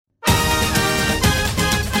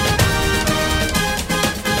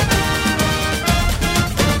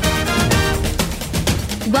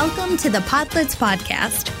to the Podlets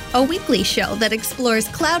Podcast, a weekly show that explores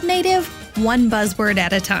cloud native, one buzzword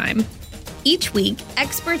at a time. Each week,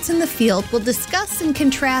 experts in the field will discuss and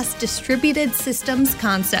contrast distributed systems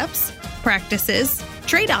concepts, practices,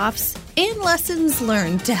 trade-offs, and lessons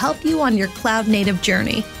learned to help you on your cloud native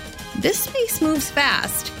journey. This space moves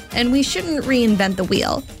fast, and we shouldn't reinvent the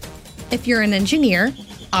wheel. If you're an engineer,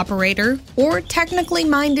 operator, or technically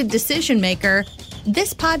minded decision maker,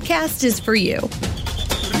 this podcast is for you.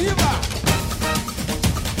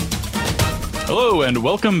 Hello, and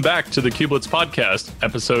welcome back to the Kubelets Podcast,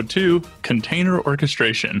 Episode 2, Container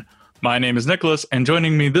Orchestration. My name is Nicholas, and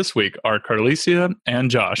joining me this week are Carlicia and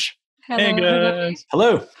Josh. Hello, hey, guys.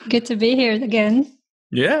 Hello. Good to be here again.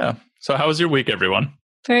 Yeah. So how was your week, everyone?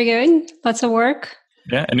 Very good. Lots of work.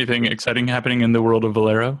 Yeah. Anything exciting happening in the world of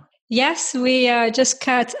Valero? Yes, we just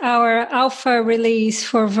cut our alpha release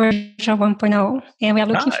for version 1.0, and we are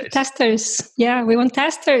looking for testers. Yeah, we want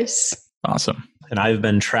testers. Awesome. And I've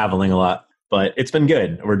been traveling a lot, but it's been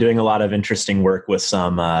good. We're doing a lot of interesting work with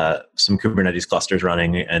some Kubernetes clusters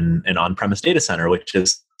running in an on-premise data center, which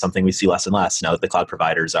is something we see less and less now that the cloud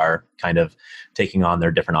providers are kind of taking on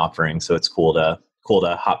their different offerings. So it's cool to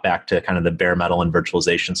hop back to kind of the bare metal and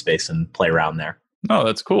virtualization space and play around there. Oh,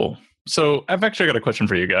 that's cool. So I've actually got a question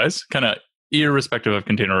for you guys, kind of irrespective of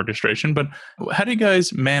container orchestration, but how do you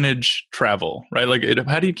guys manage travel, right? Like,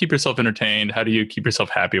 how do you keep yourself entertained? How do you keep yourself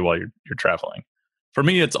happy while you're traveling? For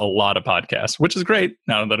me, it's a lot of podcasts, which is great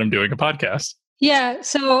now that I'm doing a podcast. Yeah,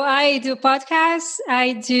 so I do podcasts.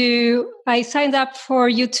 I signed up for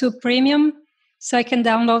YouTube Premium so I can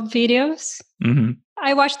download videos. Mm-hmm.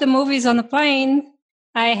 I watch the movies on the plane.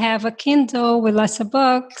 I have a Kindle with lots of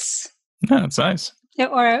books. Yeah, that's nice. Yeah,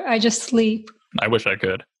 or I just sleep. I wish I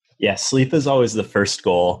could. Yeah, sleep is always the first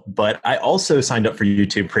goal, but I also signed up for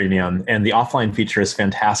YouTube Premium, and the offline feature is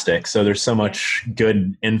fantastic. So there's so much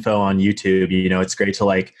good info on YouTube. You know, it's great to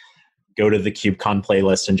like go to the KubeCon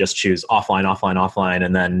playlist and just choose offline,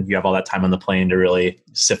 and then you have all that time on the plane to really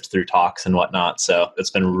sift through talks and whatnot. So it's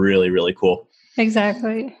been really, really cool.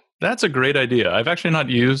 Exactly. That's a great idea. I've actually not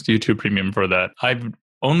used YouTube Premium for that. I've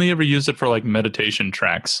only ever used it for like meditation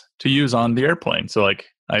tracks to use on the airplane. So like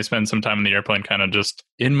I spend some time in the airplane kind of just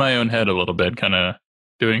in my own head a little bit, kind of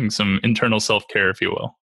doing some internal self-care, if you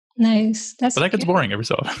will. Nice. But that gets boring every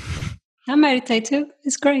so often. I meditate too.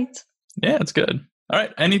 It's great. Yeah, it's good. All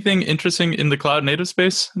right. Anything interesting in the cloud native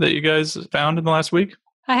space that you guys found in the last week?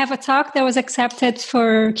 I have a talk that was accepted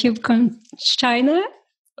for KubeCon China.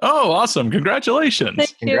 Oh, awesome. Congratulations.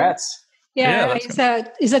 Thank you. Congrats. Yeah,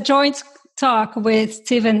 it's a joint talk with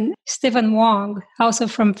Stephen Wong, also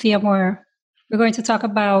from VMware. We're going to talk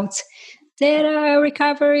about data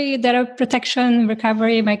recovery, data protection,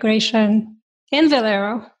 recovery, migration, and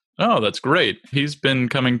Valero. Oh, that's great. He's been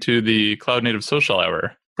coming to the Cloud Native Social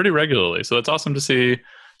Hour pretty regularly. So that's awesome to see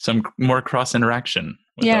some more cross interaction.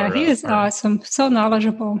 Yeah, he is awesome. So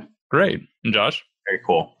knowledgeable. Great. And Josh? Very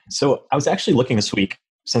cool. So I was actually looking this week,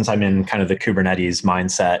 since I'm in kind of the Kubernetes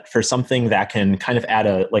mindset, for something that can kind of add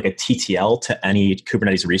a TTL to any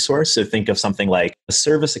Kubernetes resource. So think of something like a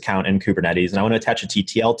service account in Kubernetes, and I want to attach a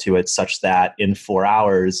TTL to it such that in 4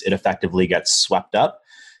 hours, it effectively gets swept up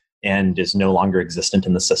and is no longer existent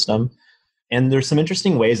in the system. And there's some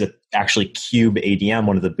interesting ways that actually KubeADM,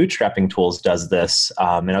 one of the bootstrapping tools, does this.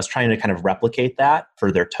 And I was trying to kind of replicate that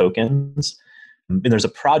for their tokens. And there's a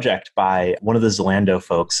project by one of the Zalando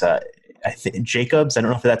folks, I think Jacobs. I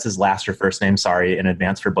don't know if that's his last or first name. Sorry in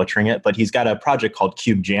advance for butchering it, but he's got a project called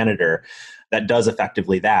Kube Janitor that does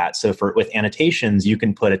effectively that. So with annotations, you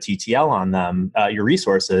can put a TTL on them, your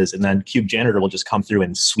resources, and then Kube Janitor will just come through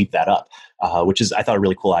and sweep that up, which is, I thought, a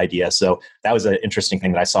really cool idea. So that was an interesting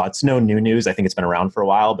thing that I saw. It's no new news. I think it's been around for a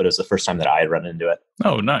while, but it was the first time that I had run into it.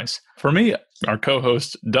 Oh, nice. For me, our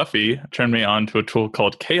co-host Duffy turned me on to a tool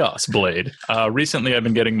called Chaos Blade. Recently, I've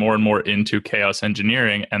been getting more and more into chaos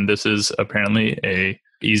engineering, and this is apparently a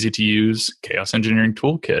easy-to-use chaos engineering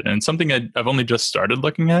toolkit. And it's something I've only just started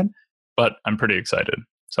looking at, but I'm pretty excited.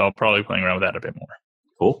 So I'll probably be playing around with that a bit more.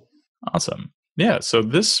 Cool. Awesome. Yeah. So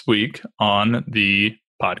this week on the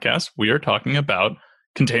podcast, we are talking about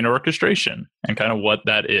container orchestration and kind of what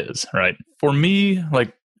that is, right? For me,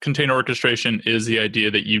 like container orchestration is the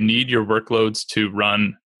idea that you need your workloads to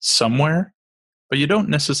run somewhere, but you don't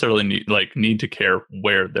necessarily need to care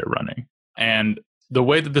where they're running. And the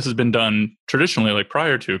way that this has been done traditionally, like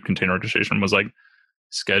prior to container orchestration, was like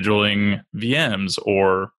scheduling VMs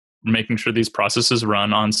or making sure these processes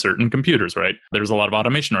run on certain computers, right? There's a lot of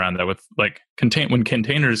automation around that with like when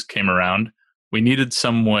containers came around, we needed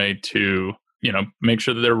some way to, make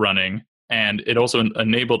sure that they're running. And it also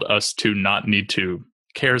enabled us to not need to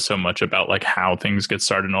care so much about like how things get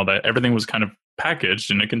started and all that. Everything was kind of packaged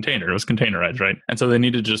in a container. It was containerized, right? And so they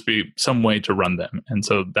needed to just be some way to run them. And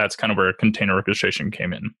so that's kind of where container orchestration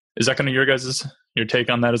came in. Is that kind of your take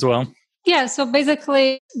on that as well? Yeah, so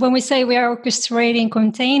basically, when we say we are orchestrating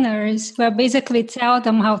containers, we're basically tell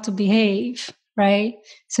them how to behave, right?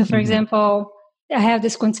 So for example, I have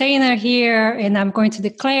this container here, and I'm going to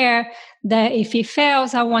declare that if it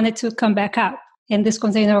fails, I want it to come back up. And this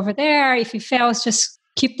container over there, if it fails, just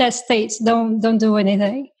keep that state. Don't do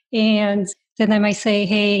anything. And then I might say,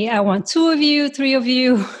 hey, I want 2 of you, 3 of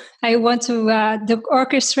you. I want to, the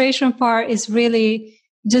orchestration part is really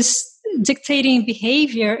just dictating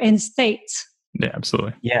behavior and states. Yeah,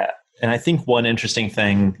 absolutely. Yeah. And I think one interesting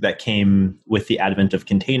thing that came with the advent of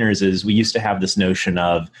containers is we used to have this notion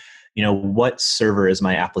of, what server is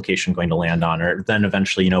my application going to land on? Or then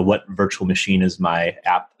eventually, what virtual machine is my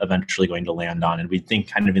app eventually going to land on? And we think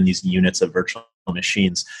kind of in these units of virtual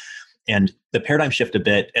machines. And the paradigm shift a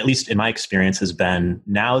bit, at least in my experience, has been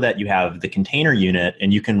now that you have the container unit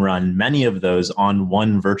and you can run many of those on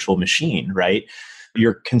one virtual machine, right?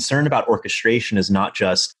 Your concern about orchestration is not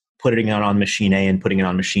just putting it on machine A and putting it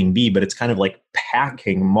on machine B, but it's kind of like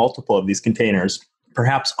packing multiple of these containers,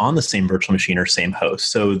 perhaps on the same virtual machine or same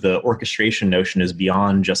host. So the orchestration notion is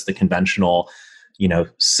beyond just the conventional,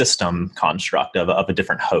 system construct of a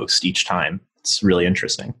different host each time. It's really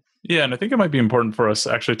interesting. Yeah, and I think it might be important for us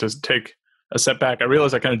actually to take a step back. I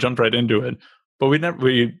realize I kind of jumped right into it, but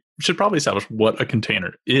we should probably establish what a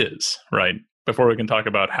container is, right? Before we can talk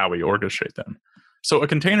about how we orchestrate them. So a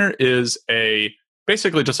container is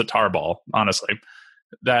basically just a tarball, honestly,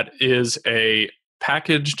 that is a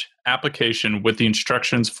packaged application with the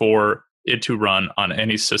instructions for it to run on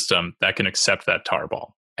any system that can accept that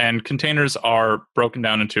tarball. And containers are broken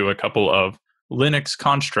down into a couple of Linux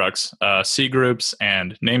constructs, C groups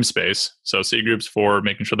and namespace. So C groups for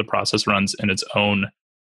making sure the process runs in its own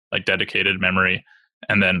like dedicated memory,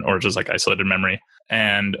 and then, or just like isolated memory,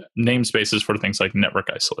 and namespaces for things like network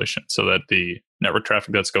isolation, so that the network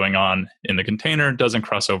traffic that's going on in the container doesn't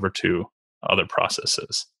cross over to other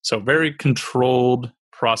processes. So very controlled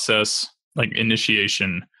process, like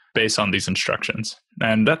initiation based on these instructions.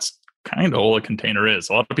 And that's kind of all a container is.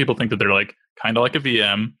 A lot of people think that they're like kind of like a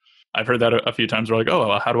VM. I've heard that a few times. We're like, oh,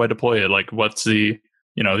 well, how do I deploy it? Like, what's the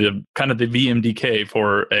kind of the VMDK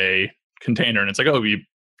for a container? And it's like, oh,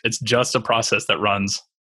 it's just a process that runs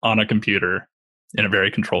on a computer in a very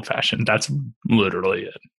controlled fashion. That's literally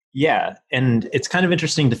it. Yeah. And it's kind of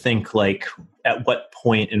interesting to think like at what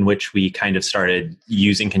point in which we kind of started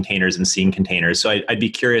using containers and seeing containers. So I'd be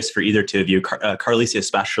curious for either two of you, Carlisi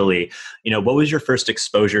especially, what was your first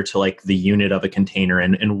exposure to like the unit of a container,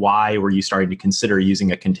 and why were you starting to consider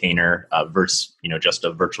using a container versus, just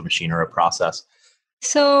a virtual machine or a process?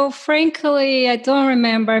 So frankly, I don't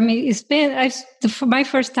remember. I mean, for my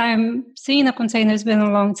first time seeing a container has been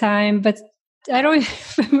a long time, but I don't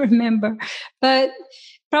even remember. But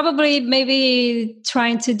probably maybe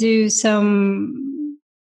trying to do some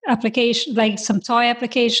application, like some toy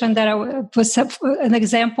application that was an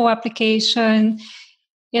example application.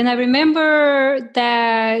 And I remember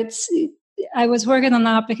that I was working on an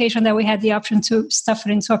application that we had the option to stuff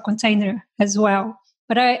it into a container as well.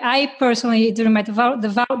 But I personally, during my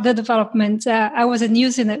the development, I wasn't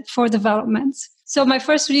using it for development. So my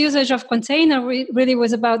first usage of container really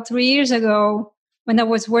was about 3 years ago when I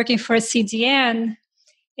was working for a CDN.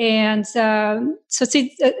 And so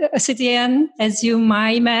a CDN, as you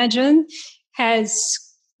might imagine, has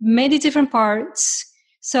many different parts.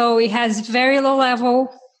 So it has very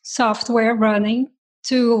low-level software running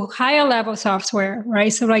to higher-level software,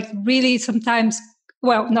 right? So like really sometimes,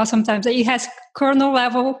 well, not sometimes, it has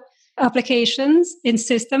kernel-level applications in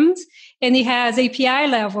systems, and it has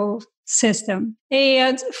API-level system.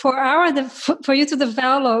 And for you to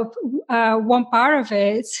develop one part of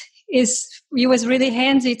it, it was really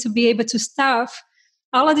handy to be able to stuff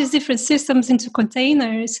all of these different systems into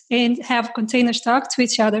containers and have containers talk to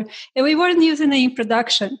each other. And we weren't using it in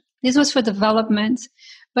production. This was for development.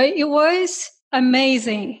 But it was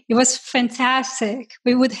amazing. It was fantastic.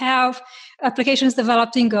 We would have applications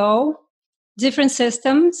developed in Go, different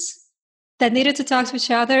systems that needed to talk to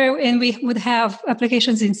each other, and we would have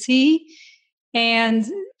applications in C and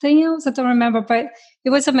thing else I don't remember, but it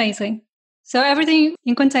was amazing. So everything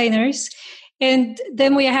in containers. And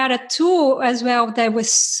then we had a tool as well that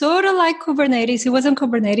was sort of like Kubernetes. It wasn't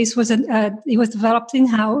Kubernetes. It was developed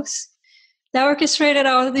in-house that orchestrated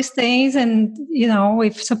all of these things. And,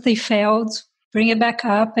 if something failed, bring it back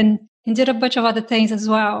up and did a bunch of other things as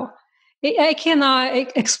well. I cannot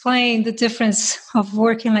explain the difference of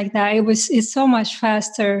working like that. It's so much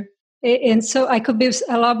faster And so I could be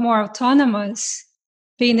a lot more autonomous,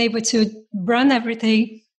 being able to run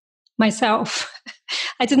everything myself.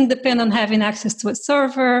 I didn't depend on having access to a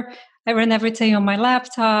server. I ran everything on my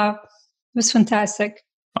laptop. It was fantastic.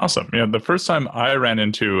 Awesome. Yeah, the first time I ran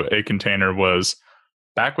into a container was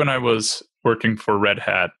back when I was working for Red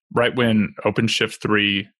Hat, right when OpenShift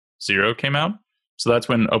 3.0 came out. So that's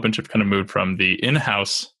when OpenShift kind of moved from the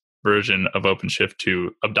in-house version of OpenShift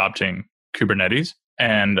to adopting Kubernetes.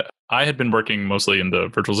 And I had been working mostly in the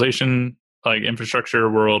virtualization like infrastructure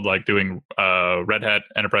world, like doing Red Hat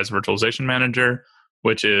Enterprise Virtualization Manager,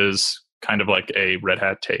 which is kind of like a Red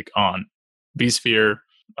Hat take on vSphere,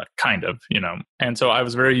 kind of, you know. And so I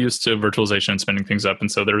was very used to virtualization and spinning things up.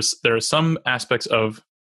 And so there are some aspects of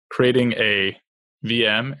creating a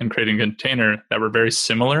VM and creating a container that were very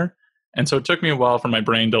similar. And so it took me a while for my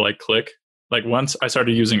brain to like click. Like once I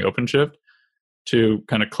started using OpenShift to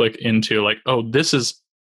kind of click into like, oh, this is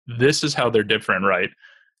how they're different, right?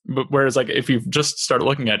 But whereas like if you just start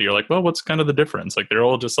looking at it, you're like, well, what's kind of the difference? Like they're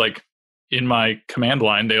all just like in my command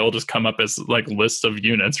line, they all just come up as like lists of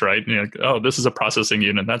units, right? And you're like, oh, this is a processing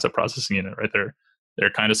unit, that's a processing unit, right? They're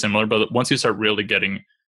kind of similar, but once you start really getting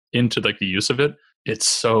into like the use of it, it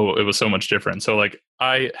was so much different. So like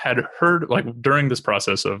I had heard like during this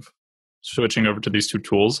process of switching over to these two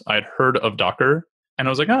tools, I had heard of Docker, and I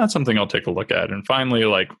was like, oh, that's something I'll take a look at. And finally,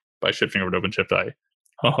 like by shifting over to OpenShift,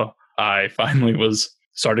 I finally was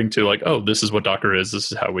starting to like, oh, this is what Docker is.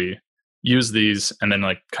 This is how we use these, and then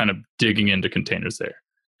like kind of digging into containers there.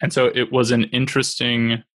 And so it was an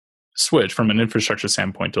interesting switch from an infrastructure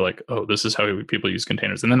standpoint to like, oh, this is how people use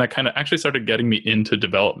containers. And then that kind of actually started getting me into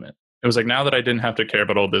development. It was like now that I didn't have to care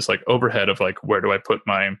about all this like overhead of like, where do I put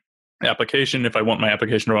my application? If I want my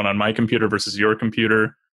application to run on my computer versus your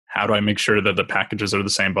computer, how do I make sure that the packages are the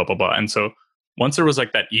same, blah, blah, blah. And so once there was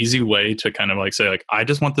like that easy way to kind of like say like, I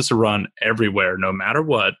just want this to run everywhere, no matter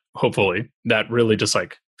what, hopefully, that really just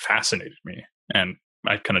like fascinated me. And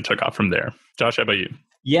I kind of took off from there. Josh, how about you?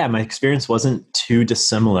 Yeah, my experience wasn't too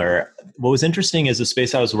dissimilar. What was interesting is the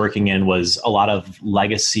space I was working in was a lot of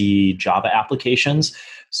legacy Java applications.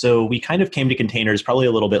 So we kind of came to containers probably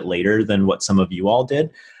a little bit later than what some of you all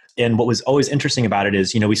did. And what was always interesting about it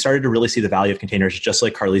is, we started to really see the value of containers, just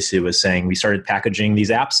like Carlisi was saying. We started packaging these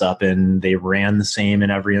apps up and they ran the same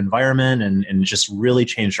in every environment and just really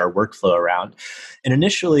changed our workflow around. And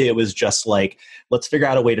initially it was just like, let's figure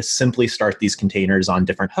out a way to simply start these containers on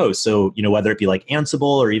different hosts. So, whether it be like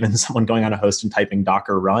Ansible or even someone going on a host and typing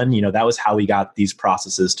Docker run, that was how we got these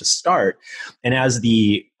processes to start. And as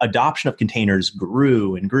the adoption of containers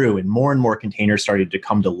grew and more containers started to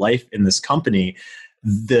come to life in this company,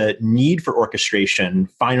 the need for orchestration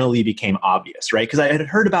finally became obvious, right? Because I had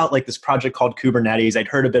heard about like this project called Kubernetes. I'd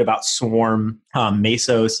heard a bit about Swarm,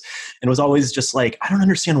 Mesos, and it was always just like, I don't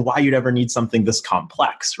understand why you'd ever need something this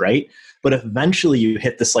complex, right? But eventually you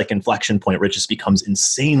hit this like inflection point where it just becomes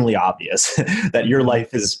insanely obvious that your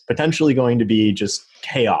life is potentially going to be just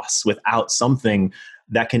chaos without something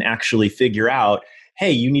that can actually figure out,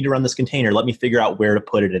 hey, you need to run this container. Let me figure out where to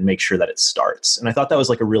put it and make sure that it starts. And I thought that was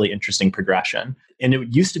like a really interesting progression. And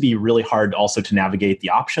it used to be really hard also to navigate the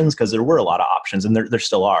options because there were a lot of options, and there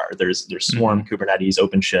still are. There's Swarm, Kubernetes,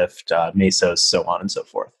 OpenShift, Mesos, so on and so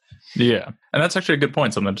forth. Yeah. And that's actually a good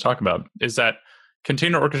point, something to talk about, is that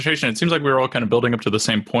container orchestration, it seems like we were all kind of building up to the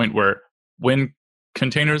same point where when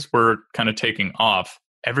containers were kind of taking off,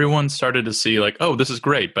 everyone started to see like, oh, this is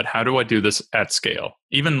great, but how do I do this at scale?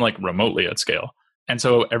 Even like remotely at scale. And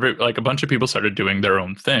so a bunch of people started doing their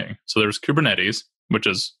own thing. So there's Kubernetes, which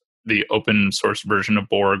is the open source version of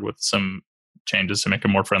Borg with some changes to make it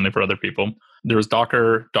more friendly for other people. There was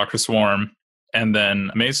Docker, Docker Swarm, and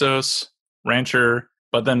then Mesos, Rancher.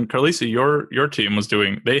 But then Carlisi, your team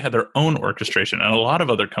they had their own orchestration, and a lot of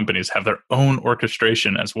other companies have their own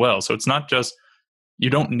orchestration as well. So it's not just, you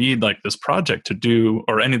don't need like this project to do,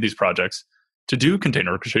 or any of these projects to do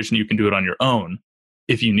container orchestration. You can do it on your own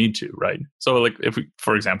if you need to, right? So like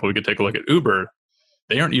for example, we could take a look at Uber.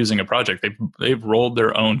 They aren't using a project. They've rolled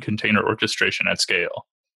their own container orchestration at scale.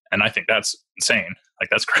 And I think that's insane. Like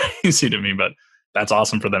that's crazy to me, but that's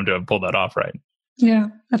awesome for them to have pulled that off, right? Yeah,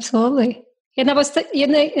 absolutely. And I was,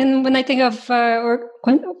 and when I think of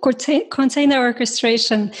container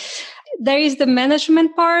orchestration, there is the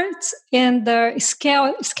management part and the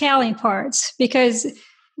scaling parts. Because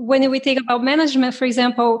when we think about management, for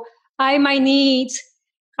example, I might need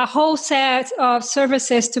a whole set of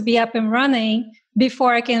services to be up and running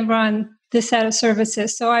before I can run the set of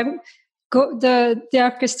services. So the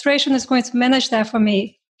orchestration is going to manage that for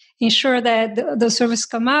me, ensure that the services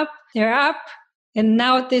come up, they're up, and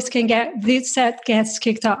now this set gets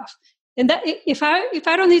kicked off. And that if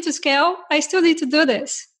I don't need to scale, I still need to do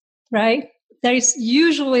this, right? There is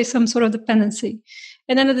usually some sort of dependency.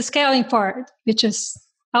 And then the scaling part, which is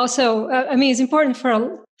also, it's important for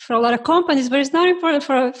a lot of companies, but it's not important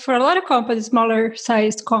for a lot of companies, smaller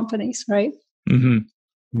sized companies, right? Mm-hmm.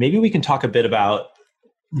 Maybe we can talk a bit about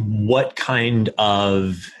what kind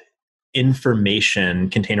of information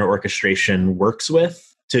container orchestration works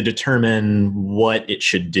with to determine what it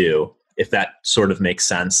should do, if that sort of makes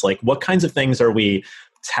sense. Like, what kinds of things are we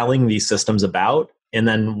telling these systems about? And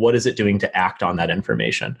then what is it doing to act on that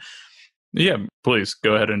information? Yeah, please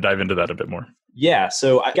go ahead and dive into that a bit more. Yeah,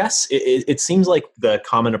 so I guess it seems like the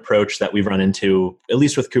common approach that we've run into, at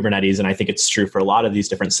least with Kubernetes, and I think it's true for a lot of these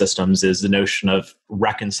different systems, is the notion of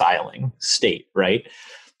reconciling state, right?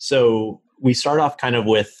 So we start off kind of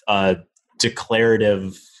with a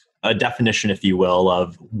definition, if you will,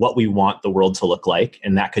 of what we want the world to look like.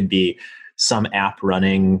 And that could be some app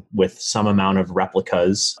running with some amount of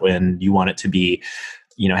replicas when you want it to be,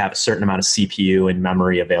 have a certain amount of CPU and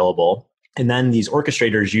memory available. And then these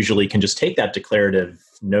orchestrators usually can just take that declarative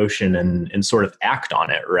notion and sort of act on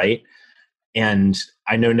it, right? And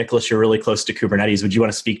I know, Nicholas, you're really close to Kubernetes. Would you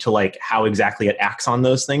want to speak to like how exactly it acts on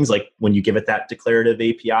those things? Like when you give it that declarative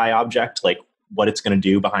API object, like what it's going to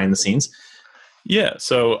do behind the scenes? Yeah.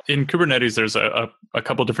 So in Kubernetes, there's a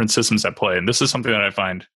couple different systems at play. And this is something that I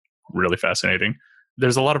find really fascinating.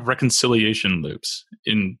 There's a lot of reconciliation loops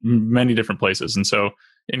in many different places. And so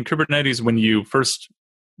in Kubernetes, when you first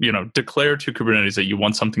declare to Kubernetes that you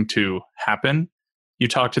want something to happen, you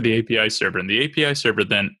talk to the API server, and the API server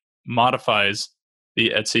then modifies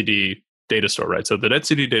the etcd data store, right? So the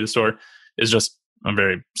etcd data store is just a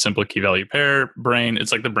very simple key value pair brain.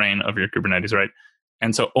 It's like the brain of your Kubernetes, right?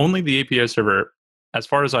 And so only the API server, as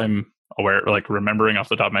far as I'm aware, like remembering off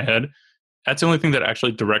the top of my head, that's the only thing that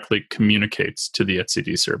actually directly communicates to the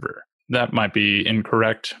etcd server. That might be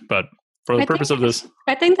incorrect, but for the purpose of this,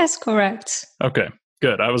 I think that's correct. Okay.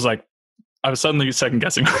 Good. I was suddenly second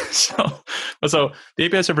guessing. so the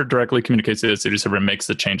API server directly communicates to the etcd server and makes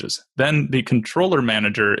the changes. Then the controller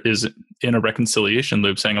manager is in a reconciliation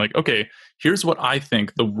loop saying like, okay, here's what I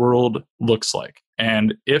think the world looks like.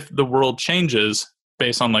 And if the world changes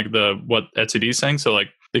based on like what etcd is saying, so like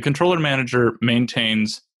the controller manager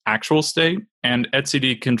maintains actual state and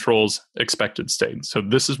etcd controls expected state. So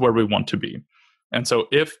this is where we want to be. And so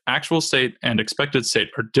if actual state and expected state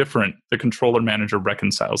are different, the controller manager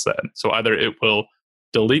reconciles that. So either it will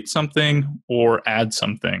delete something or add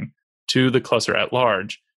something to the cluster at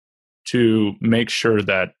large to make sure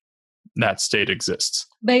that that state exists.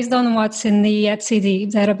 Based on what's in the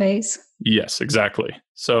etcd database. Yes, exactly.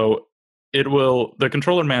 So the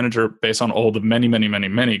controller manager, based on all the many, many, many,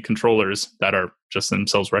 many controllers that are just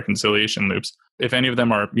themselves reconciliation loops, if any of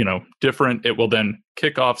them are, different, it will then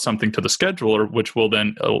kick off something to the scheduler, which will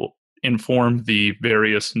then inform the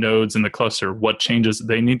various nodes in the cluster what changes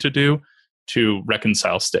they need to do to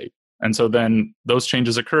reconcile state. And so then those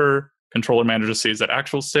changes occur, controller manager sees that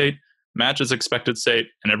actual state, matches expected state,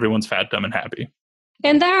 and everyone's fat, dumb, and happy.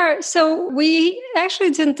 And so we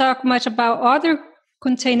actually didn't talk much about other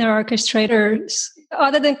container orchestrators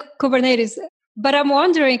other than Kubernetes. But I'm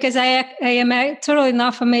wondering, because I am totally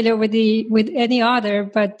not familiar with any other,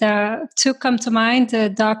 but two come to mind,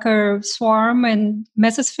 Docker Swarm and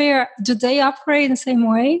Mesosphere. Do they operate in the same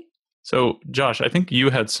way? So, Josh, I think you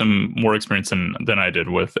had some more experience than I did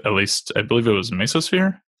with, at least, I believe it was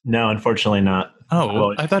Mesosphere? No, unfortunately not.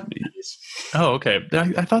 Oh, I thought... Oh, okay.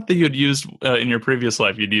 I thought that you'd used, in your previous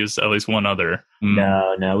life, you'd used at least one other.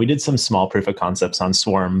 No. We did some small proof of concepts on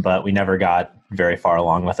Swarm, but we never got very far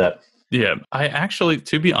along with it. Yeah, I actually,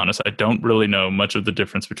 to be honest, I don't really know much of the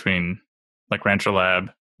difference between like Rancher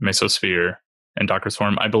Lab, Mesosphere, and Docker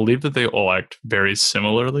Swarm. I believe that they all act very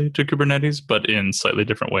similarly to Kubernetes, but in slightly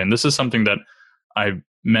different way. And this is something that I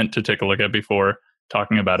meant to take a look at before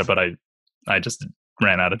talking about it, but I just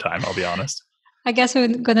ran out of time, I'll be honest. I guess we're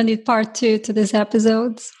going to need part 2 to these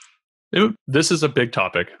episodes. This is a big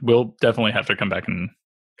topic. We'll definitely have to come back and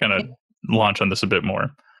kind of launch on this a bit more.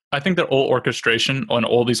 I think that all orchestration and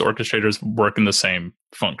all these orchestrators work in the same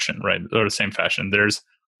function, right? Or the same fashion. There's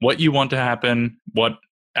what you want to happen, what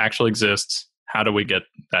actually exists, how do we get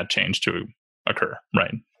that change to occur,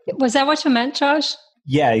 right? Was that what you meant, Josh?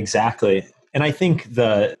 Yeah, exactly. And I think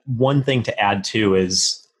the one thing to add too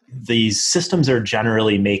is these systems are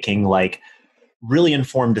generally making like really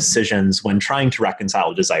informed decisions when trying to reconcile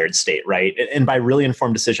a desired state, right? And by really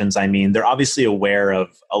informed decisions, I mean they're obviously aware of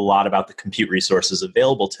a lot about the compute resources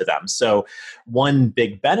available to them. So one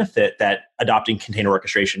big benefit that adopting container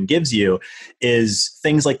orchestration gives you is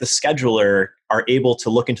things like the scheduler are able to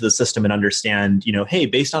look into the system and understand, hey,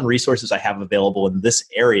 based on resources I have available in this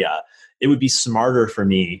area, it would be smarter for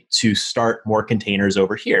me to start more containers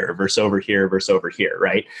over here versus over here versus over here,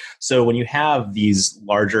 right? So when you have these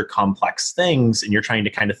larger complex things and you're trying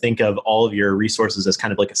to kind of think of all of your resources as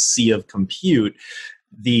kind of like a sea of compute,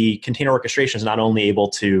 the container orchestration is not only able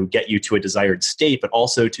to get you to a desired state, but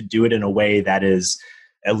also to do it in a way that is,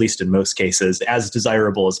 at least in most cases, as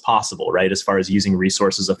desirable as possible, right? As far as using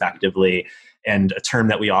resources effectively, and a term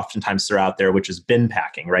that we oftentimes throw out there, which is bin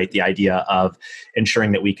packing, right? The idea of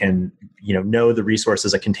ensuring that we can, know the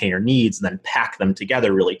resources a container needs and then pack them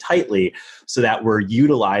together really tightly so that we're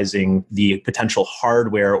utilizing the potential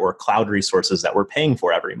hardware or cloud resources that we're paying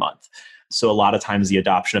for every month. So a lot of times the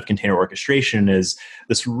adoption of container orchestration is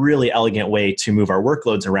this really elegant way to move our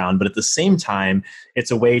workloads around, but at the same time,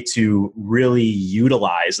 it's a way to really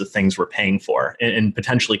utilize the things we're paying for and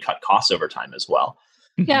potentially cut costs over time as well.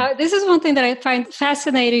 Yeah, this is one thing that I find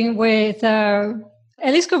fascinating with at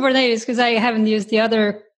least Kubernetes, because I haven't used the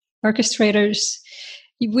other orchestrators.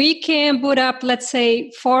 We can boot up, let's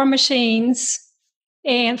say, 4 machines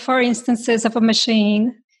and 4 instances of a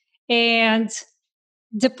machine and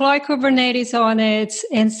deploy Kubernetes on it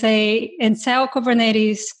and tell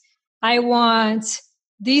Kubernetes, I want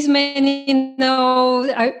these many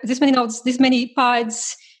nodes, these many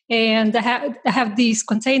pods, and I have these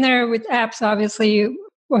container with apps, obviously,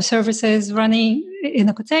 or services running in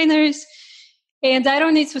the containers. And I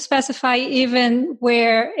don't need to specify even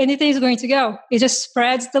where anything is going to go. It just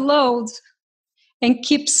spreads the load and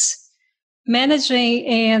keeps managing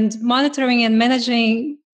and monitoring and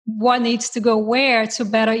managing what needs to go where to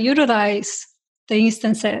better utilize the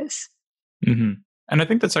instances. Mm-hmm. And I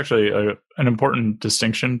think that's actually an important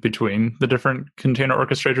distinction between the different container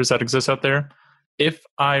orchestrators that exist out there. If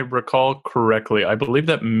I recall correctly, I believe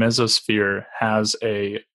that Mesosphere has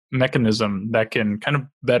a mechanism that can kind of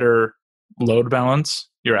better load balance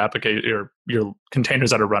your application, your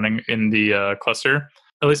containers that are running in the cluster,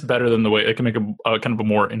 at least better than the way it can make a kind of a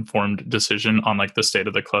more informed decision on like the state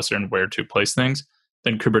of the cluster and where to place things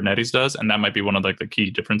than Kubernetes does. And that might be one of like the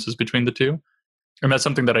key differences between the two. And that's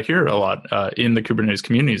something that I hear a lot in the Kubernetes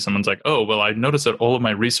community. Someone's like, oh, well, I noticed that all of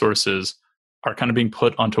my resources are kind of being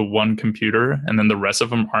put onto one computer and then the rest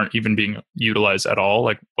of them aren't even being utilized at all.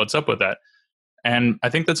 Like, what's up with that? And I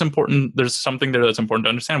think that's important. There's something there that's important to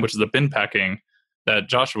understand, which is the bin packing that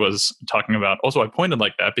Josh was talking about. Also, I pointed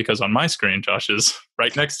like that because on my screen, Josh is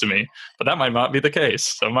right next to me, but that might not be the case.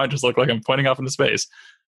 So it might just look like I'm pointing off into space.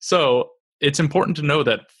 So it's important to know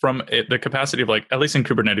that from the capacity of like, at least in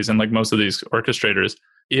Kubernetes and like most of these orchestrators,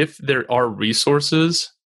 if there are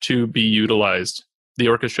resources to be utilized, the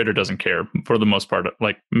orchestrator doesn't care for the most part.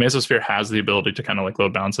 Like Mesosphere has the ability to kind of like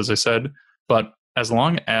load balance, as I said, but as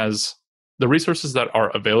long as the resources that are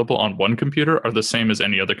available on one computer are the same as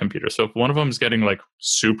any other computer. So if one of them is getting like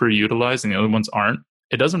super utilized and the other ones aren't,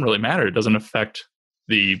 it doesn't really matter. It doesn't affect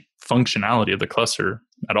the functionality of the cluster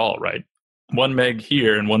at all, right? 1 meg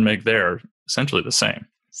here and 1 meg there are essentially the same.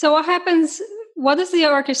 So what happens, what does the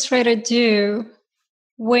orchestrator do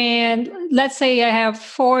when, let's say I have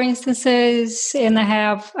 4 instances and I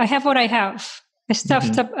have what I have. I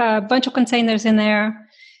stuffed up a bunch of containers in there.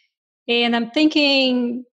 And I'm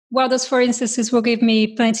thinking, well, those 4 instances will give me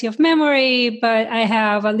plenty of memory, but I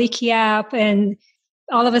have a leaky app and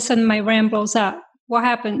all of a sudden my RAM blows up. What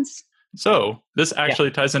happens? So this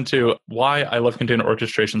actually ties into why I love container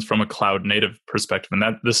orchestrations from a cloud native perspective. And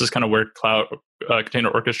that this is kind of where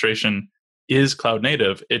container orchestration is cloud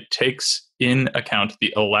native. It takes in account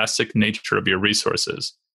the elastic nature of your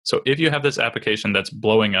resources. So if you have this application that's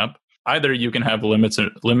blowing up, either you can have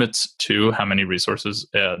limits to how many resources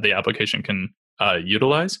the application can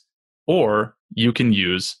utilize, or you can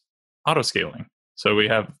use autoscaling. So we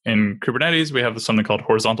have in Kubernetes, we have something called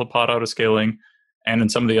horizontal pod autoscaling. And in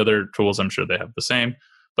some of the other tools, I'm sure they have the same.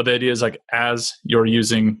 But the idea is like, as you're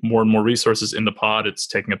using more and more resources in the pod, it's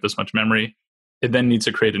taking up this much memory. It then needs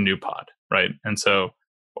to create a new pod, right? And so,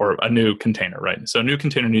 or a new container, right? So a new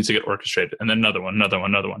container needs to get orchestrated, and then another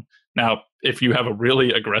one. Now, if you have a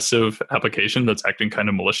really aggressive application that's acting kind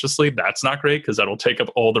of maliciously, that's not great because that'll take up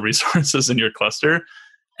all the resources in your cluster,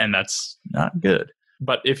 and that's not good.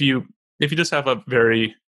 But if you just have a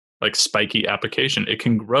very like spiky application, it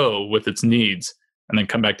can grow with its needs and then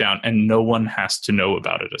come back down, and no one has to know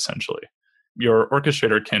about it, essentially. Your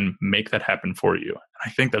orchestrator can make that happen for you. I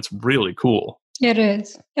think that's really cool. It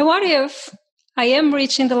is. And what if I am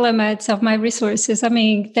reaching the limits of my resources? I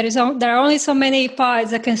mean, there are only so many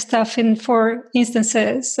pods I can stuff in 4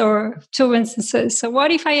 instances or 2 instances. So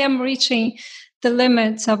what if I am reaching the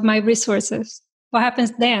limits of my resources? What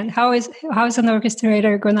happens then? How is an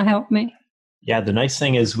orchestrator going to help me? Yeah, the nice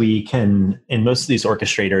thing is we can, in most of these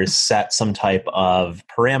orchestrators, set some type of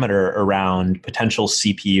parameter around potential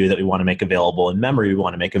CPU that we want to make available and memory we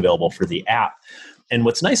want to make available for the app. And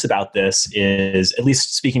what's nice about this is, at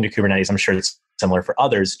least speaking to Kubernetes, I'm sure it's similar for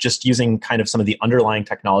others, just using kind of some of the underlying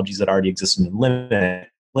technologies that already exist in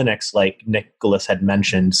Linux, like Nicholas had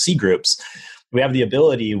mentioned, C groups. We have the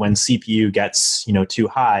ability when CPU gets too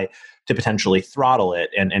high to potentially throttle it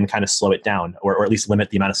and kind of slow it down, or at least limit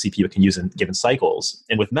the amount of CPU it can use in given cycles.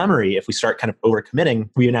 And with memory, if we start kind of overcommitting,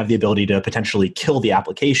 we even have the ability to potentially kill the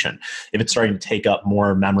application if it's starting to take up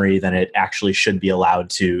more memory than it actually should be allowed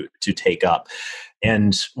to take up.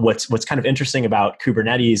 And what's kind of interesting about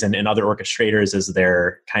Kubernetes and other orchestrators is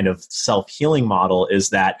their kind of self-healing model is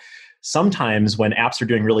that sometimes when apps are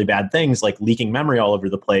doing really bad things like leaking memory all over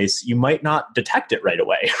the place, you might not detect it right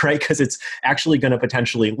away, right? Because it's actually going to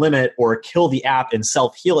potentially limit or kill the app and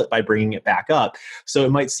self-heal it by bringing it back up. So it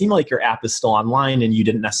might seem like your app is still online and you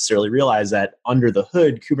didn't necessarily realize that under the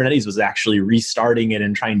hood, Kubernetes was actually restarting it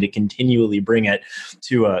and trying to continually bring it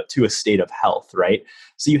to a state of health, right?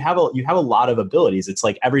 So you have a lot of abilities. It's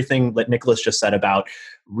like everything that Nicholas just said about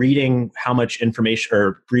reading how much information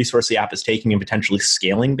or resource the app is taking and potentially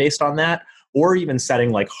scaling based on that, or even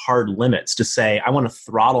setting like hard limits to say, I want to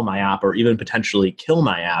throttle my app or even potentially kill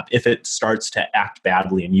my app if it starts to act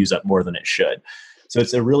badly and use up more than it should. So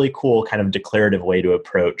it's a really cool kind of declarative way to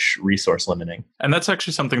approach resource limiting. And that's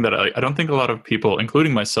actually something that I don't think a lot of people,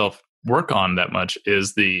 including myself, work on that much,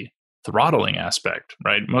 is the throttling aspect,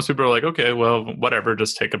 right? Most people are like, okay, well, whatever,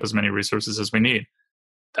 just take up as many resources as we need.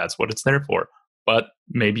 That's what it's there for. But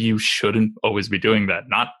maybe you shouldn't always be doing that.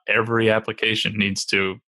 Not every application needs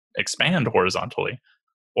to expand horizontally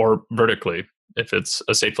or vertically if it's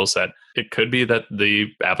a stateful set. It could be that the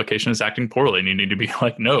application is acting poorly and you need to be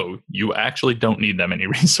like, no, you actually don't need that many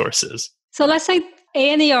resources. So let's say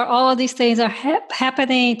any or all of these things are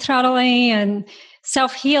happening, throttling and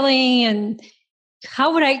self-healing, and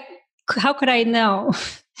how could I know?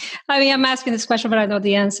 I mean, I'm asking this question, but I know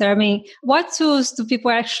the answer. I mean, what tools do people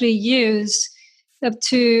actually use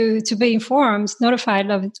to be informed,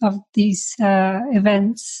 notified of these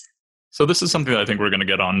events? So this is something that I think we're going to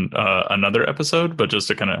get on another episode, but just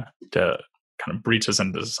to kind of breach us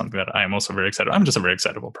into something that I am also very excited. I'm just a very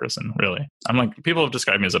excitable person, really. I'm like, people have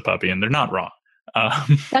described me as a puppy, and they're not wrong.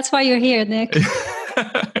 That's why you're here, Nick.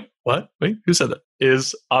 What? Wait, who said that?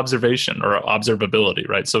 Is observation or observability,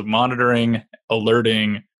 right? So monitoring,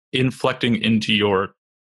 alerting, inflecting into your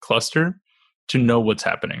cluster to know what's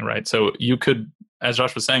happening, right? So you could, as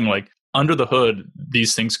Josh was saying, like under the hood,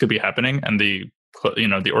 these things could be happening, and the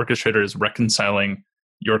orchestrator is reconciling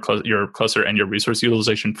your cluster and your resource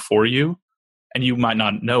utilization for you, and you might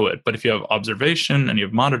not know it. But if you have observation and you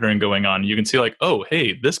have monitoring going on, you can see like, oh,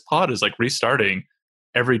 hey, this pod is like restarting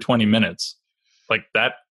every 20 minutes. Like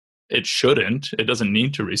that, it shouldn't. It doesn't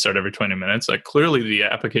need to restart every 20 minutes. Like clearly the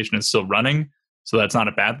application is still running, so that's not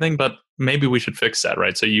a bad thing, but maybe we should fix that,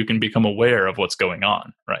 right? So you can become aware of what's going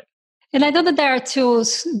on, right? And I know that there are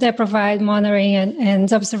tools that provide monitoring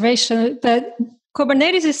and observation, but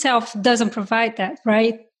Kubernetes itself doesn't provide that,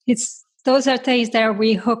 right? Those are things that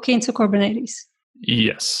we hook into Kubernetes.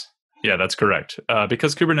 Yes. Yeah, that's correct.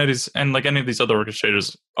 Because Kubernetes and like any of these other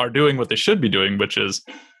orchestrators are doing what they should be doing, which is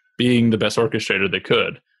being the best orchestrator they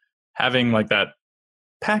could. Having like that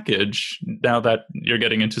package, now that you're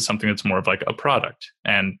getting into something that's more of like a product.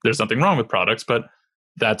 And there's nothing wrong with products, but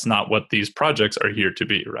that's not what these projects are here to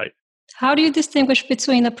be, right? How do you distinguish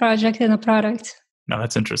between a project and a product? No,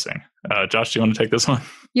 that's interesting. Josh, do you want to take this one?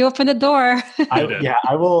 You open the door.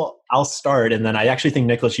 I will. I'll start. And then I actually think,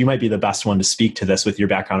 Nicholas, you might be the best one to speak to this with your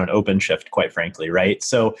background on OpenShift, quite frankly, right?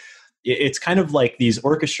 So it's kind of like these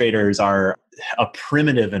orchestrators are a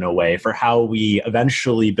primitive in a way for how we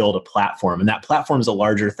eventually build a platform. And that platform is a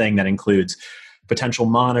larger thing that includes potential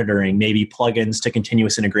monitoring, maybe plugins to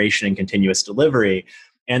continuous integration and continuous delivery.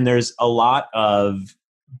 And there's a lot of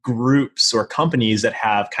groups or companies that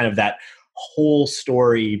have kind of that whole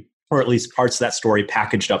story, or at least parts of that story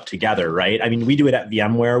packaged up together, right? I mean, we do it at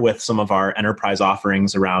VMware with some of our enterprise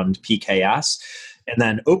offerings around PKS. And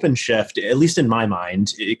then OpenShift, at least in my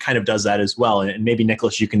mind, it kind of does that as well. And maybe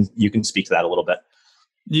Nicholas, you can speak to that a little bit.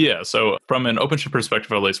 Yeah. So from an OpenShift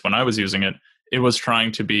perspective, at least when I was using it, it was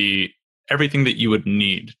trying to be everything that you would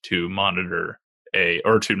need to monitor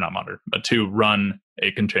to run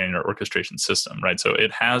a container orchestration system, right? So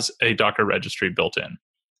it has a Docker registry built in.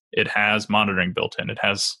 It has monitoring built in. It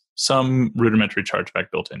has some rudimentary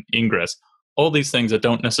chargeback built in, ingress, all these things that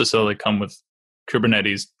don't necessarily come with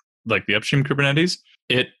Kubernetes, like the upstream Kubernetes.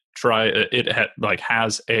 It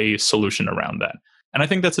has a solution around that. And I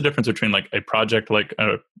think that's the difference between like a project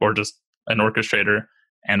or just an orchestrator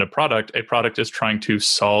and a product is trying to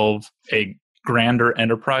solve a grander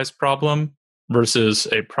enterprise problem versus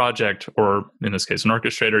a project, or in this case, an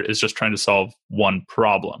orchestrator is just trying to solve one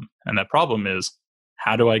problem. And that problem is,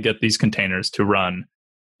 how do I get these containers to run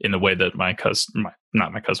in the way that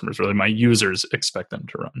my users expect them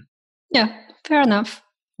to run? Yeah, fair enough.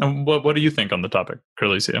 And what do you think on the topic,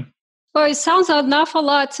 Carlicia? Well, it sounds an awful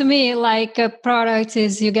lot to me like a product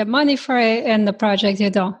is you get money for it and the project you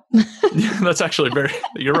don't. Yeah, that's actually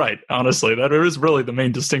you're right. Honestly, that is really the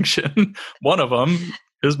main distinction. One of them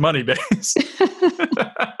is money based.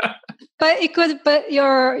 But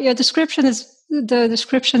your description is, the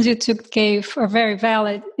descriptions you gave are very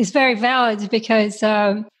valid. It's very valid because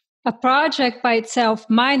a project by itself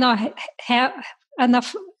might not have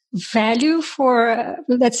enough value for,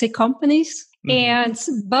 let's say, companies. Mm-hmm.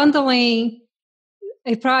 And bundling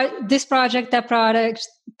this project, that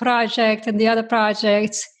project, and the other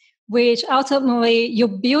projects, which ultimately you're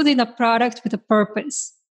building a product with a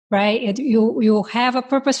purpose, right? You have a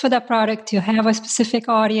purpose for that product. You have a specific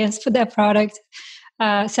audience for that product,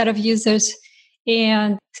 set of users.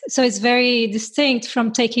 And so it's very distinct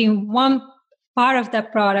from taking one part of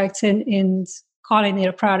that product and calling it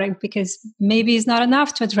a product, because maybe it's not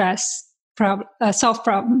enough to address solve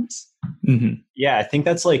problems. Mm-hmm. Yeah, I think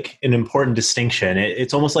that's like an important distinction.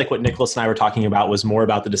 It's almost like what Nicholas and I were talking about was more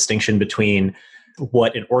about the distinction between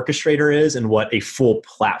what an orchestrator is and what a full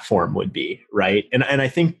platform would be, right? And I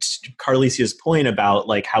think Carlicia's point about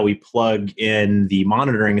like how we plug in the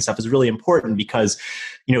monitoring and stuff is really important because,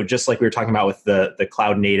 you know, just like we were talking about with the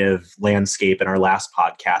cloud native landscape in our last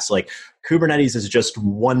podcast, like Kubernetes is just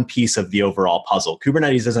one piece of the overall puzzle.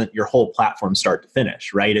 Kubernetes isn't your whole platform start to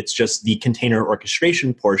finish, right? It's just the container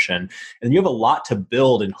orchestration portion. And you have a lot to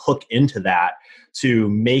build and hook into that to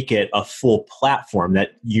make it a full platform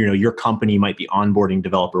that, you know, your company might be onboarding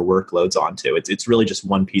developer workloads onto. It's really just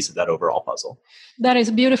one piece of that overall puzzle. That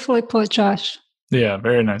is beautifully put, Josh. Yeah,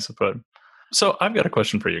 very nicely put. So I've got a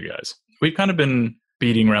question for you guys. We've kind of been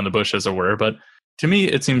beating around the bush, as it were, but to me,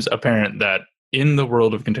 it seems apparent that in the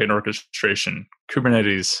world of container orchestration,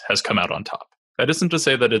 Kubernetes has come out on top. That isn't to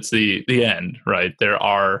say that it's the end, right? There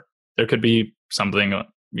could be something,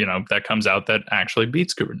 you know, that comes out that actually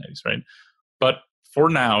beats Kubernetes, right? But for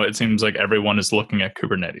now, it seems like everyone is looking at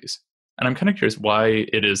Kubernetes. And I'm kind of curious why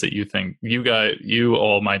it is that you think, you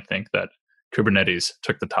all might think that Kubernetes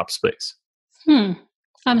took the top space.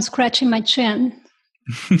 I'm scratching my chin.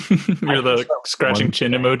 You're the scratching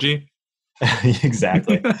chin emoji?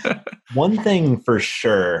 Exactly. One thing for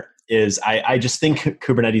sure is I just think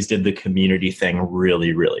Kubernetes did the community thing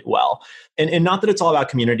really, really well. And not that it's all about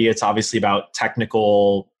community, it's obviously about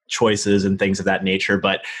technical choices and things of that nature,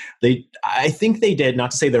 but I think they did,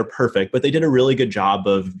 not to say they're perfect, but they did a really good job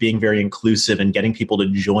of being very inclusive and getting people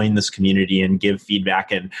to join this community and give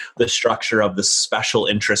feedback, and the structure of the special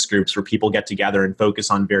interest groups where people get together and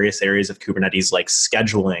focus on various areas of Kubernetes like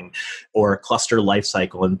scheduling or cluster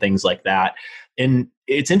lifecycle and things like that. And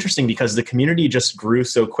it's interesting because the community just grew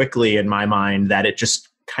so quickly in my mind that it just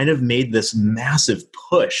kind of made this massive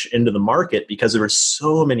push into the market because there were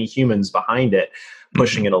so many humans behind it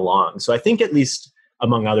pushing it along. So I think, at least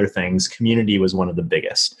among other things, community was one of the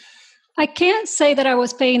biggest. I can't say that I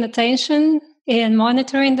was paying attention and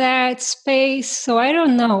monitoring that space, so I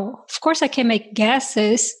don't know. Of course, I can make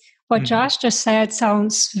guesses. What Josh just said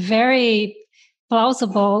sounds very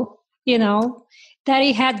plausible. You know, that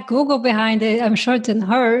he had Google behind it, I'm sure it didn't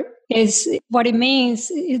hurt. Is what it means.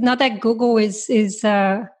 It's not that Google is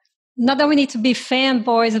not that we need to be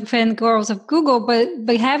fanboys and fangirls of Google, but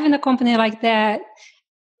having a company like that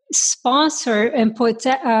sponsor and put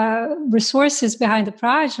resources behind the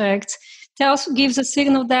project gives a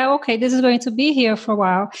signal that, okay, this is going to be here for a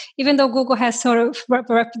while, even though Google has sort of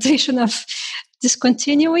a reputation of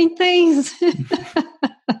discontinuing things.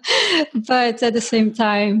 But at the same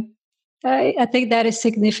time, I think that is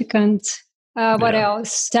significant. What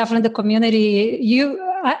else? Definitely the community.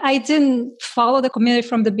 I didn't follow the community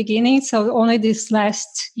from the beginning, so only this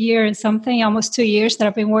last year and something, almost 2 years that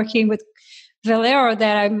I've been working with Velero,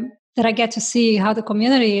 that I get to see how the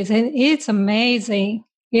community is, and it's amazing.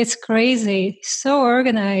 It's crazy, so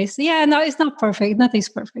organized. Yeah, no, it's not perfect. Nothing's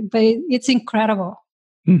perfect, but it's incredible.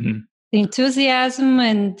 Mm-hmm. The enthusiasm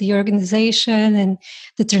and the organization and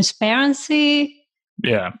the transparency.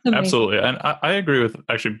 Yeah, absolutely. And I agree with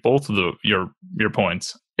actually both of your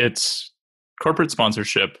points. It's corporate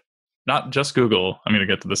sponsorship, not just Google. I'm going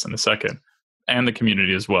to get to this in a second, and the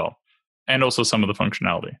community as well, and also some of the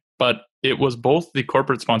functionality. But it was both the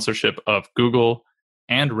corporate sponsorship of Google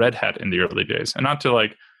and Red Hat in the early days. And not to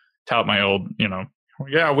like tout my old,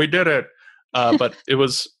 yeah, we did it. But it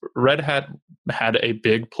was Red Hat had a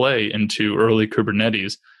big play into early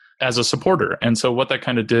Kubernetes as a supporter. And so what that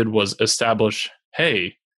kind of did was establish,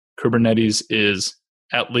 hey, Kubernetes is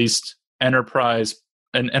at least an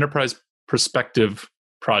enterprise perspective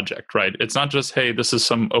project, right? It's not just, hey, this is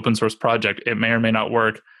some open source project. It may or may not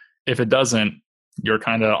work. If it doesn't, you're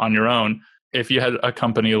kind of on your own. If you had a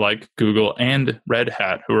company like Google and Red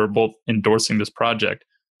Hat who are both endorsing this project,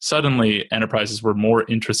 suddenly enterprises were more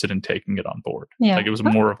interested in taking it on board. Yeah. Like it was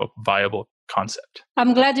more of a viable concept.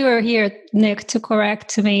 I'm glad you were here, Nick, to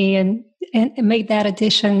correct me and make that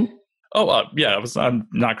addition. Oh, yeah, I'm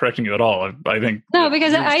not correcting you at all. I think... No,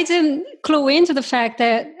 because I didn't clue into the fact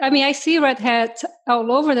that, I see Red Hat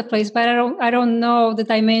all over the place, but I don't know the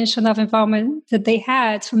dimension of involvement that they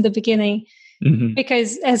had from the beginning. Mm-hmm.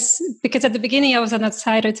 Because at the beginning, I was an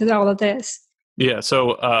outsider to all of this. Yeah,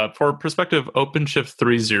 so for perspective, OpenShift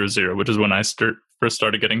 3.0.0, which is when I first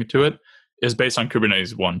started getting into it, is based on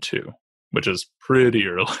Kubernetes 1.2, which is pretty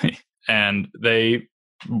early. And they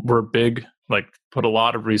were big, like put a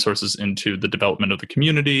lot of resources into the development of the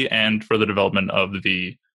community and for the development of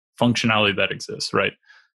the functionality that exists, right?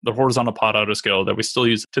 The horizontal pod autoscale that we still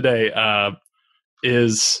use today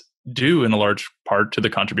is due in a large part to the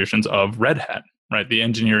contributions of Red Hat, right? The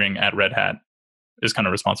engineering at Red Hat is kind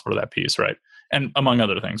of responsible for that piece, right? And among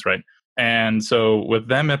other things, right? And so with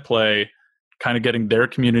them at play, kind of getting their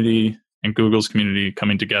community and Google's community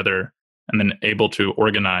coming together and then able to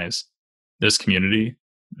organize this community,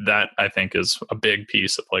 that I think is a big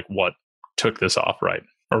piece of like what took this off, right?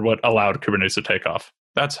 Or what allowed Kubernetes to take off.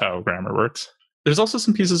 That's how Grammar works. There's also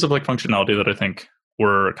some pieces of like functionality that I think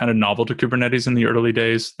were kind of novel to Kubernetes in the early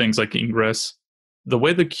days, things like ingress. The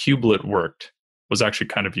way the kubelet worked was actually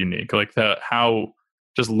kind of unique. Like how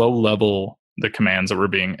just low level the commands that were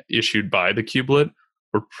being issued by the kubelet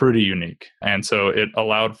were pretty unique. And so it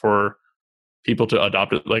allowed for people to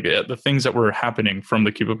adopt it. Like the things that were happening from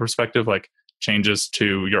the kubelet perspective, like changes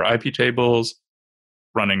to your IP tables,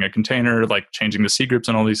 running a container, like changing the C groups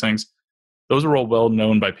and all these things, those were all well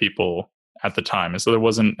known by people at the time. And so there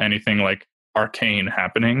wasn't anything like arcane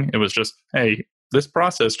happening. It was just, hey, this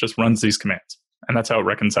process just runs these commands. And that's how it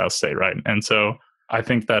reconciles state, right? And so I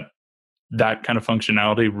think that kind of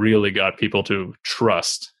functionality really got people to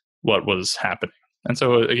trust what was happening. And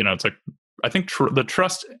so, it's like, I think the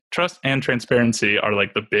trust and transparency are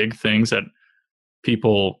like the big things that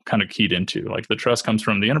people kind of keyed into. Like the trust comes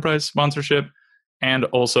from the enterprise sponsorship and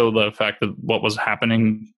also the fact that what was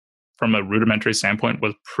happening from a rudimentary standpoint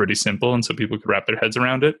was pretty simple. And so people could wrap their heads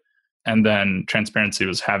around it. And then transparency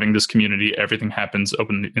was having this community, everything happens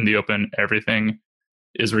open in the open, everything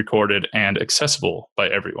is recorded and accessible by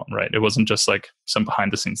everyone, right? It wasn't just like some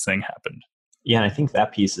behind the scenes thing happened. Yeah, and I think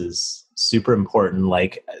that piece is super important.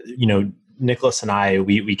 Like, Nicholas and I,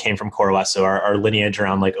 we came from CoreOS, so our lineage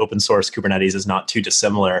around like open source Kubernetes is not too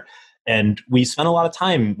dissimilar. And we spent a lot of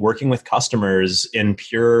time working with customers in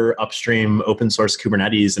pure upstream open source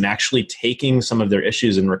Kubernetes and actually taking some of their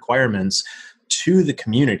issues and requirements to the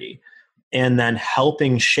community and then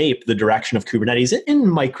helping shape the direction of Kubernetes in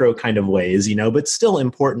micro kind of ways, but still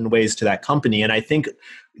important ways to that company. And I think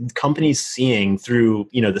companies seeing through,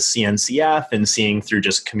 the CNCF and seeing through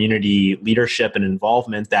just community leadership and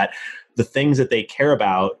involvement that the things that they care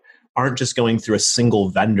about aren't just going through a single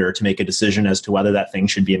vendor to make a decision as to whether that thing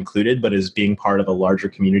should be included, but is being part of a larger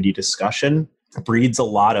community discussion, breeds a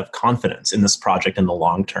lot of confidence in this project in the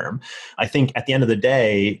long term. I think at the end of the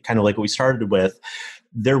day, kind of like what we started with,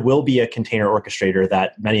 there will be a container orchestrator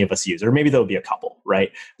that many of us use, or maybe there'll be a couple,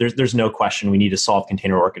 right? There's no question we need to solve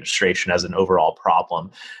container orchestration as an overall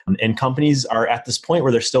problem. And companies are at this point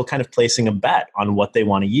where they're still kind of placing a bet on what they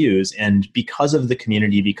want to use. And because of the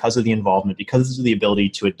community, because of the involvement, because of the ability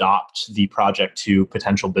to adopt the project to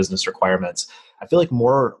potential business requirements, I feel like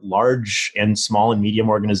more large and small and medium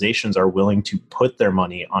organizations are willing to put their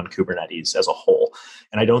money on Kubernetes as a whole.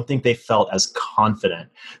 And I don't think they felt as confident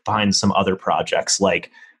behind some other projects like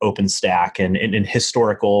OpenStack and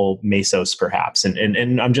historical Mesos, perhaps.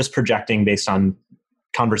 And I'm just projecting based on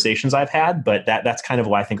conversations I've had, but that's kind of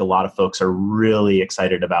why I think a lot of folks are really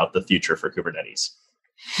excited about the future for Kubernetes.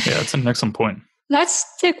 Yeah, that's an excellent point. Let's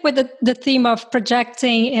stick with the theme of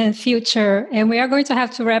projecting in future, and we are going to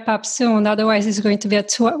have to wrap up soon. Otherwise, it's going to be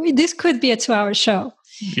this could be a 2-hour show.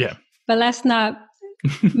 Yeah. But let's not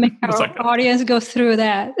make our audience go through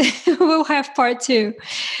that. We'll have part 2.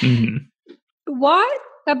 Mm-hmm. What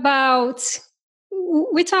about,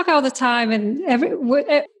 we talk all the time, and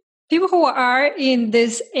people who are in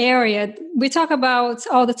this area, we talk about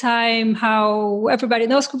all the time how everybody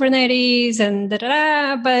knows Kubernetes and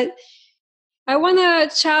but I want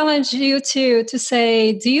to challenge you to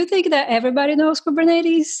say, do you think that everybody knows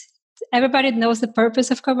Kubernetes? Everybody knows the purpose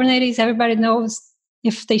of Kubernetes? Everybody knows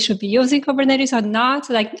if they should be using Kubernetes or not?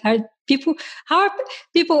 Like, how are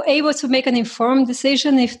people able to make an informed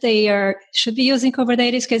decision if they should be using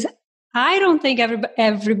Kubernetes? Because I don't think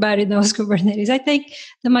everybody knows Kubernetes. I think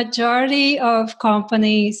the majority of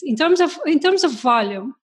companies, in terms of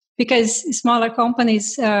volume, because smaller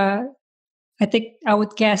companies, I think I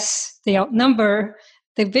would guess they outnumber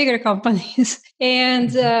the bigger companies.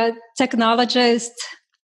 And technologists,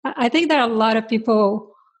 I think there are a lot of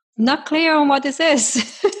people not clear on what this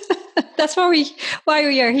is. That's why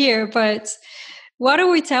we are here. But what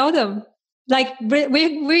do we tell them? Like,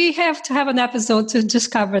 we have to have an episode to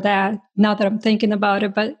just cover that, now that I'm thinking about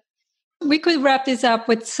it. But we could wrap this up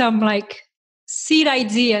with some like seed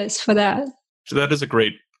ideas for that. So that is a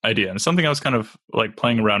great idea. And something I was kind of like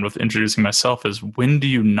playing around with introducing myself is, when do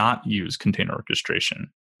you not use container orchestration,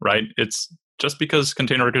 right? It's just because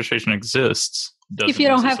container orchestration exists. If you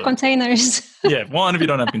don't have containers. Yeah. One, if you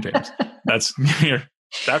don't have containers, that's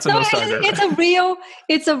a no-starter.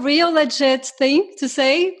 It's a real legit thing to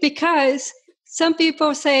say, because some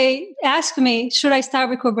people ask me, should I start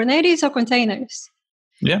with Kubernetes or containers?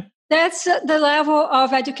 Yeah. That's the level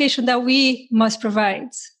of education that we must provide.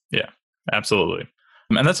 Yeah, absolutely.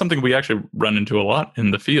 And that's something we actually run into a lot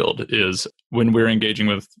in the field, is when we're engaging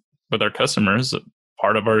with our customers,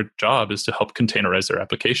 part of our job is to help containerize their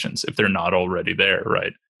applications if they're not already there,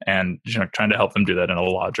 right? And trying to help them do that in a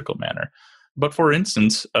logical manner. But for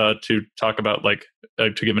instance, to talk about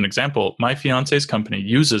to give an example, my fiance's company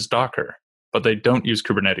uses Docker, but they don't use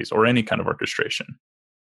Kubernetes or any kind of orchestration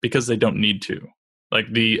because they don't need to.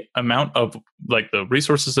 Like, the amount of the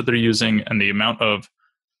resources that they're using and the amount of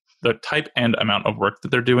the type and amount of work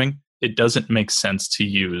that they're doing, it doesn't make sense to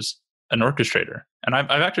use an orchestrator. And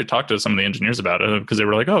I've actually talked to some of the engineers about it, because they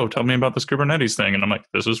were like, oh, tell me about this Kubernetes thing. And I'm like,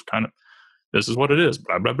 this is what it is,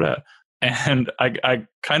 blah, blah, blah. And I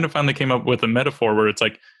kind of finally came up with a metaphor where it's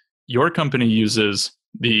like, your company uses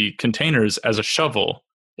the containers as a shovel.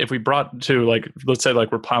 If we brought to let's say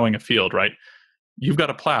we're plowing a field, right? You've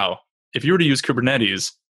got a plow. If you were to use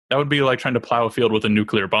Kubernetes, that would be like trying to plow a field with a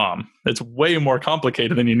nuclear bomb. It's way more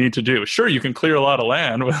complicated than you need to do. Sure, you can clear a lot of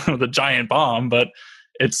land with a giant bomb, but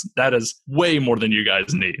that is way more than you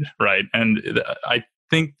guys need, right? And I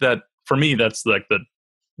think that for me, that's like the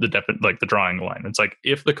drawing line. It's like,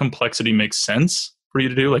 if the complexity makes sense for you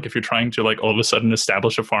to do, like if you're trying to all of a sudden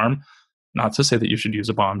establish a farm, not to say that you should use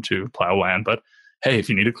a bomb to plow land, but hey, if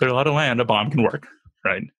you need to clear a lot of land, a bomb can work,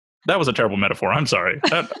 right? That was a terrible metaphor. I'm sorry.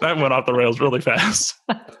 That went off the rails really fast.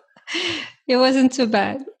 It wasn't too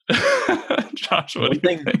bad. Josh, what do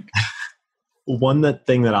you think? One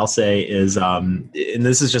thing that I'll say is, and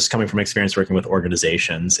this is just coming from experience working with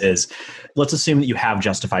organizations, is let's assume that you have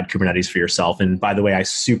justified Kubernetes for yourself. And by the way, I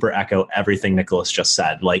super echo everything Nicholas just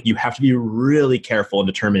said. Like, you have to be really careful and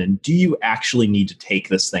determine, do you actually need to take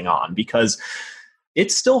this thing on? Because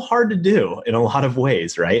it's still hard to do in a lot of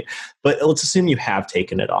ways, right? But let's assume you have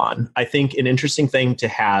taken it on. I think an interesting thing to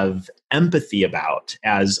have empathy about,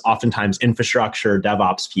 as oftentimes infrastructure,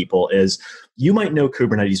 DevOps people, is you might know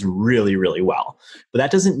Kubernetes really, really well, but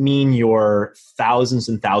that doesn't mean your thousands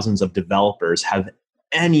and thousands of developers have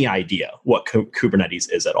any idea what Kubernetes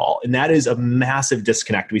is at all. And that is a massive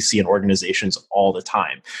disconnect we see in organizations all the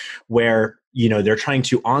time, where they're trying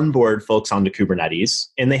to onboard folks onto Kubernetes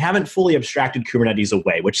and they haven't fully abstracted Kubernetes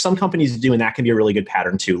away, which some companies do, and that can be a really good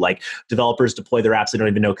pattern too. Like, developers deploy their apps, they don't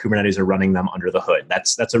even know Kubernetes are running them under the hood.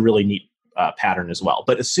 That's a really neat pattern as well.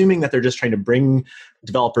 But assuming that they're just trying to bring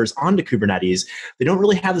developers onto Kubernetes, they don't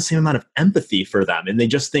really have the same amount of empathy for them. And they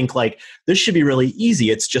just think this should be really easy.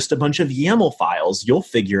 It's just a bunch of YAML files. You'll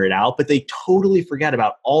figure it out. But they totally forget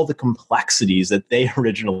about all the complexities that they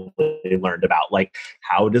originally learned about, like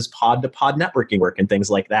how does pod-to-pod networking work and things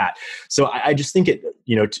like that. So I just think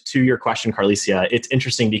to your question, Carlicia, it's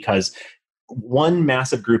interesting because one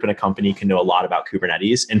massive group in a company can know a lot about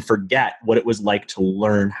Kubernetes and forget what it was like to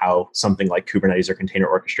learn how something like Kubernetes or container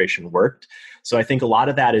orchestration worked. So I think a lot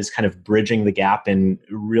of that is kind of bridging the gap and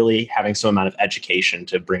really having some amount of education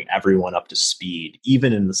to bring everyone up to speed,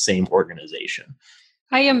 even in the same organization.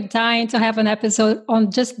 I am dying to have an episode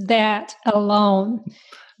on just that alone,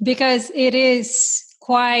 because it is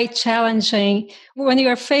quite challenging. When you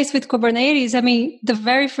are faced with Kubernetes, the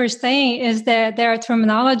very first thing is that there are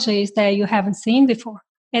terminologies that you haven't seen before.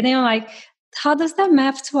 And then you're like, how does that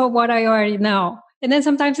map to what I already know? And then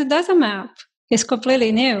sometimes it doesn't map. It's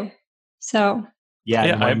completely new. So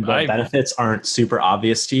when the benefits aren't super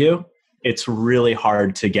obvious to you, it's really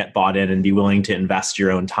hard to get bought in and be willing to invest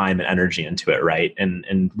your own time and energy into it, right?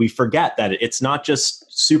 And we forget that it's not just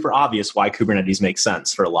super obvious why Kubernetes makes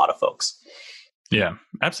sense for a lot of folks. Yeah,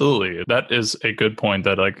 absolutely. That is a good point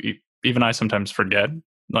that like even I sometimes forget.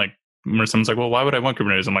 Like when someone's like, well, why would I want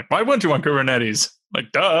Kubernetes? I'm like, why wouldn't you want Kubernetes?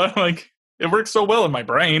 Like, duh, like it works so well in my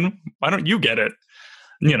brain. Why don't you get it?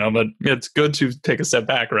 But it's good to take a step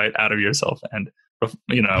back, right, out of yourself and,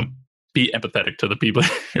 be empathetic to the people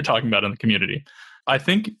you're talking about in the community. I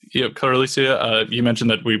think, Carlicia, you mentioned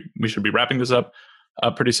that we should be wrapping this up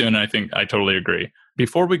pretty soon. And I think I totally agree.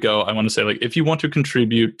 Before we go, I want to say, like, if you want to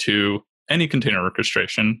contribute to any container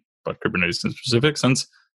orchestration, but Kubernetes in specific, since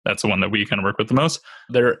that's the one that we kind of work with the most,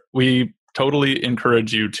 we totally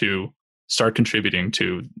encourage you to start contributing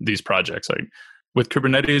to these projects. Like with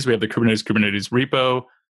Kubernetes, we have the Kubernetes repo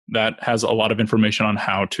that has a lot of information on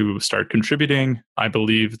how to start contributing. I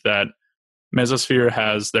believe that Mesosphere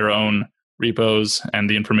has their own repos and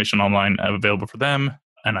the information online available for them.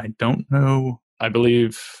 And I don't know, I'm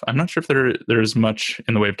not sure if there's much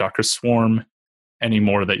in the way of Docker Swarm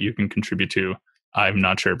anymore that you can contribute to. I'm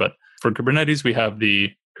not sure. But for Kubernetes, we have the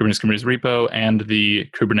Kubernetes repo and the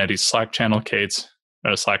Kubernetes Slack channel,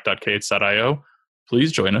 slack.kates.io.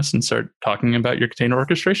 Please join us and start talking about your container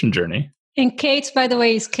orchestration journey. And Kates, by the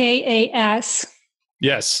way, is KAS.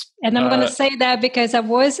 Yes. And I'm going to say that because I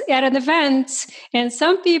was at an event and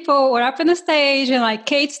some people were up on the stage and like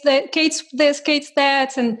Kates this, Kates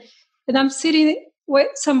that. And I'm sitting with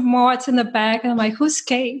some mods in the back and I'm like, who's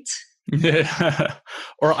Kate? Yeah.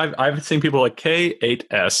 Or I've seen people like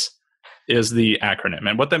K8S is the acronym.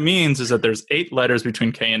 And what that means is that there's 8 letters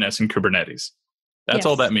between K and S in Kubernetes. That's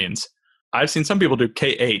all that means. I've seen some people do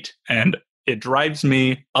K8 and it drives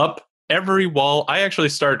me up every wall. I actually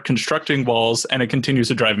start constructing walls and it continues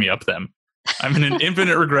to drive me up them. I'm in an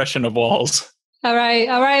infinite regression of walls. All right,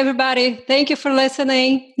 everybody. Thank you for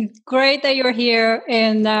listening. Great that you're here.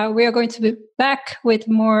 And we are going to be back with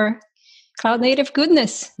more cloud native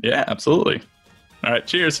goodness. Yeah, absolutely. All right.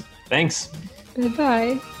 Cheers. Thanks.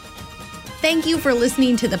 Goodbye. Thank you for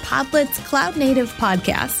listening to the Podlets Cloud Native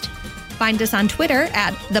Podcast. Find us on Twitter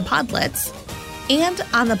at The Podlets and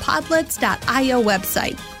on the podlets.io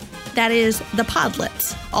website. That is The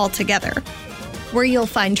Podlets altogether, where you'll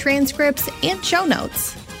find transcripts and show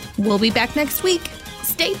notes. We'll be back next week.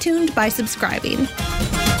 Stay tuned by subscribing.